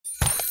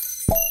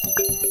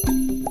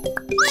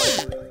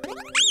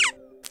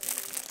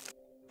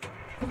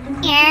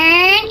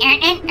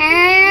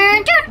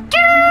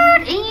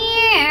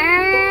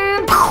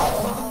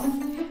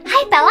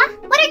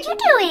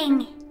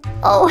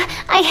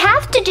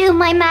do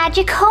my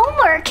magic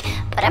homework,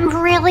 but I'm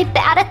really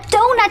bad at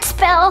donut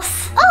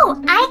spells.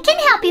 Oh, I can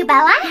help you,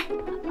 Bella.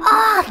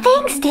 Oh,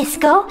 thanks,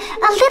 Disco.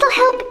 A little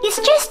help is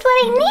just what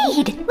I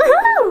need.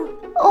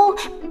 Woohoo! Oh,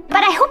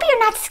 but I hope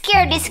you're not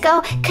scared,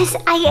 Disco, because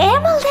I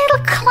am a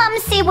little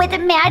clumsy with the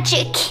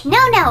magic.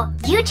 No,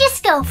 you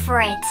just go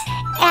for it.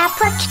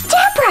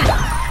 Abracadabra!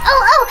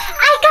 Oh,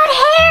 I got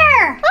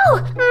hair!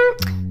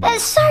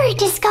 Sorry,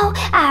 Disco,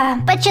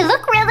 but you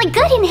look really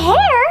good in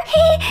hair.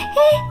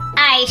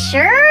 I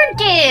sure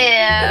do.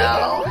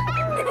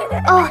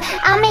 Oh,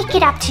 I'll make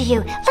it up to you.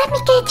 Let me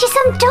get you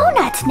some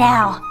donuts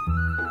now.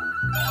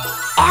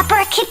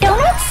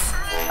 Abracadonuts?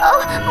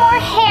 Oh, more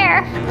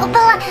hair. Oh,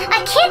 Bella,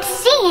 I can't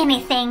see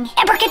anything.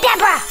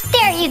 Abracadabra!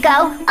 There you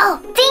go. Oh,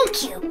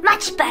 thank you.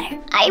 Much better.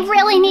 I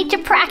really need to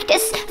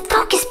practice.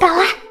 Focus,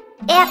 Bella.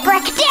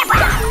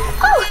 Abracadabra!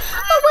 Oh,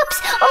 whoops.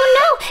 Oh,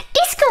 no.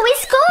 Disco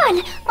is gone.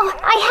 Oh,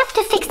 I have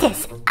to fix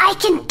this. I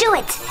can do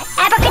it.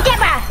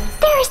 Abracadabra!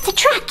 There's the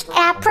truck.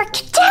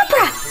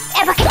 Abracadabra!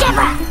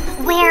 Abracadabra!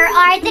 Where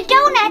are the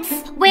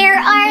donuts? Where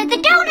are the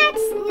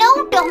donuts?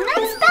 No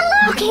donuts, Bella?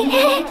 Okay,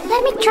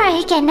 let me try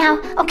again now.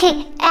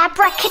 Okay,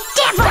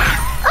 abracadabra!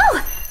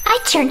 Oh, I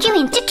turned you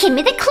into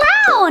Kimmi the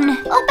Clown!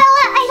 Oh,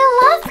 Bella, I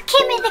love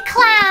Kimmi the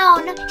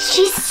Clown!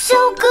 She's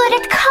so good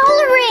at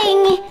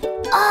coloring!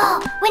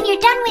 Oh, when you're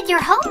done with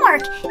your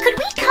homework, could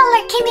we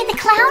color Kimmi the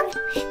Clown?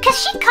 Because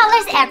she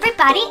colors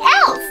everybody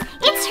else.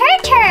 It's her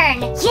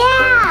turn.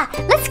 Yeah,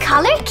 let's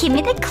color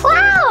Kimmi the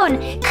Clown.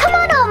 Come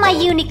on, all my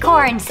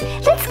unicorns.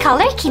 Let's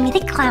color Kimmi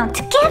the Clown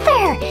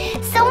together.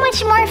 So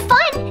much more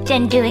fun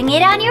than doing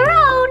it on your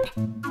own.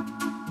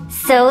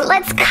 So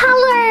let's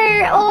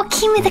color. Oh,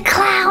 Kimmi the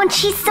Clown,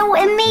 she's so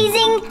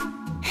amazing.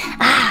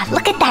 Ah,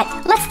 look at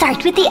that. Let's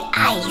start with the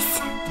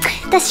eyes.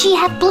 Does she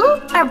have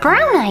blue or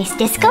brown eyes,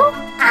 Disco?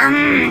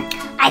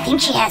 I think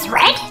she has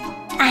red.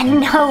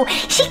 No,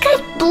 she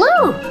got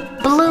blue.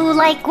 Blue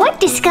like what,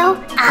 Disco?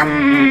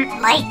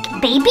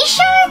 Like Baby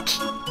Shark?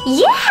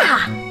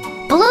 Yeah,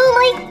 blue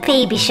like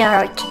Baby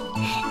Shark.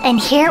 And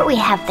here we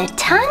have the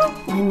tongue.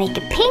 We make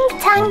a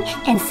pink tongue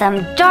and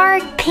some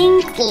dark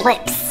pink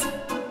lips.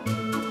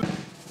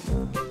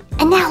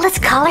 And now let's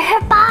color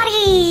her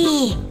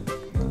body.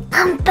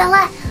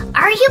 Bella,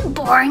 are you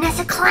born as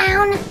a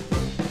clown?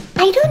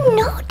 I don't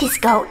know,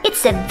 Disco.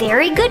 It's a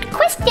very good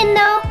question,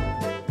 though.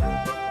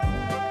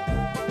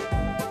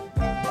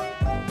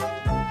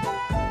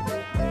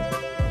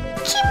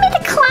 Kimmi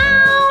the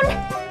Clown!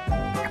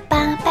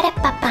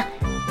 Ba-ba-da-ba-ba.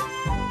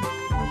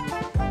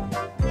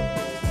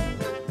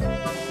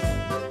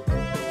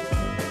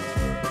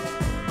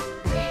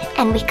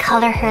 And we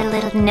color her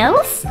little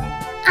nose.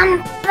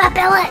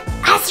 Bella,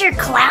 has your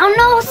clown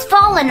nose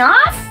fallen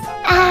off?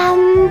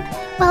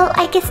 Well,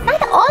 I guess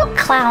not all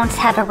clowns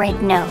have a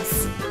red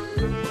nose.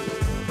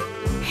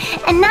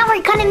 And now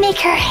we're gonna make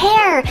her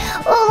hair.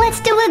 Oh, let's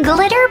do a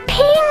glitter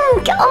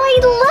pink. Oh, I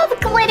love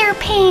glitter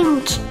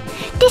pink.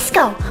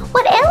 Disco,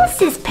 what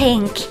else is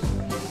pink?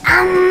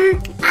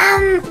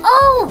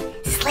 Oh,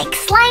 Slick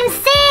Slime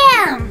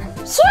Sam.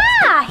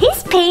 Yeah,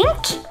 he's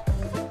pink.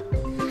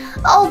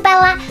 Oh,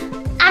 Bella,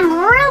 I'm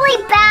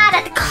really bad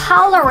at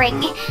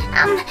coloring.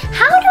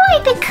 How do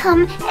I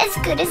become as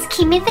good as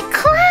Kimmi the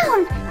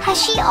Clown?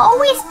 Has she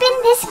always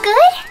been this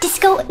good?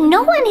 Disco,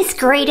 no one is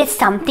great at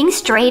something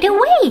straight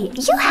away.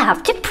 You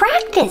have to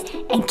practice.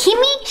 And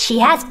Kimmi, she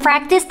has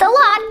practiced a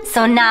lot,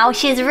 so now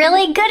she's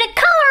really good at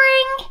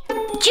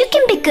coloring. You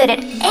can be good at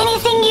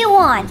anything you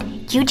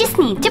want. You just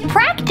need to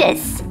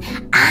practice.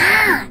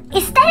 Ah,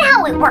 is that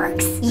how it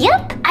works?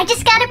 Yep. I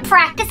just gotta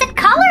practice at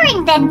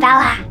coloring then,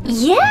 Bella.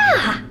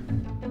 Yeah.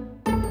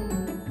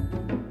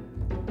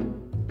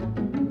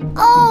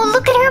 Oh,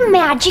 look at her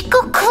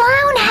magical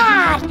clown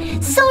hat!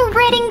 So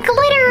red and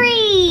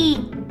glittery!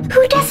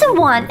 Who doesn't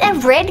want a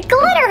red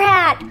glitter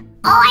hat?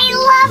 Oh,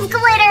 I love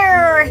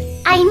glitter!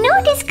 I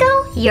know,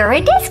 Disco. You're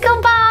a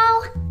disco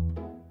ball.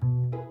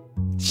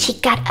 She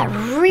got a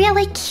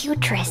really cute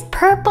dress.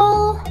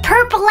 Purple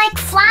like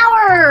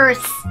flowers.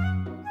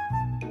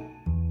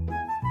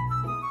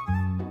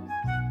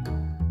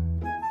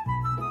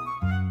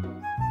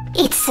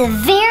 It's a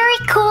very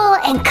cool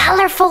and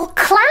colorful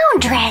clown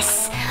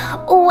dress.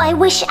 Oh, I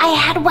wish I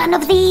had one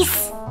of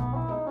these.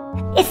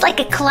 It's like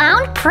a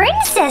clown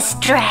princess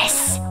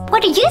dress.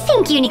 What do you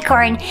think,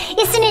 Unicorn?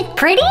 Isn't it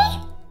pretty?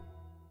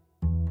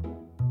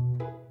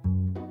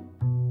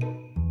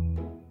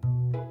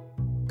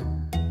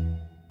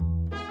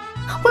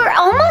 We're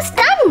almost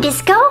done,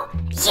 Disco.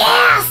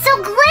 Yeah, so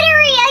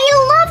glittery. I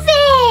love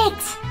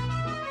it.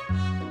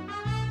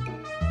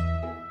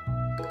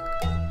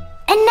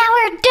 And now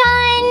we're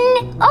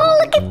done. Oh,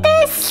 look at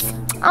this.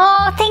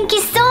 Oh, thank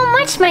you so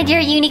much, my dear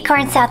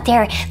unicorns out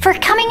there, for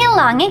coming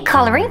along and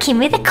coloring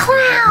Kimmi the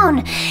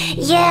Clown.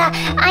 Yeah,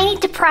 I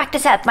need to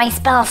practice out my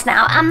spells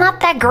now. I'm not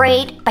that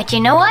great, but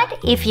you know what?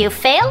 If you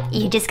fail,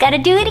 you just gotta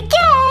do it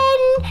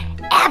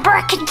again.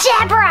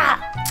 Abracadabra.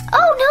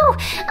 Oh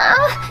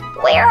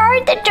no, where are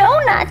the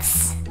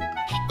donuts?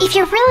 If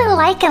you really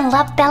like and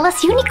love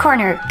Bella's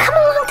Unicorner, come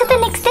along to the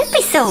next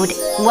episode.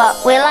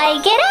 What will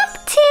I get up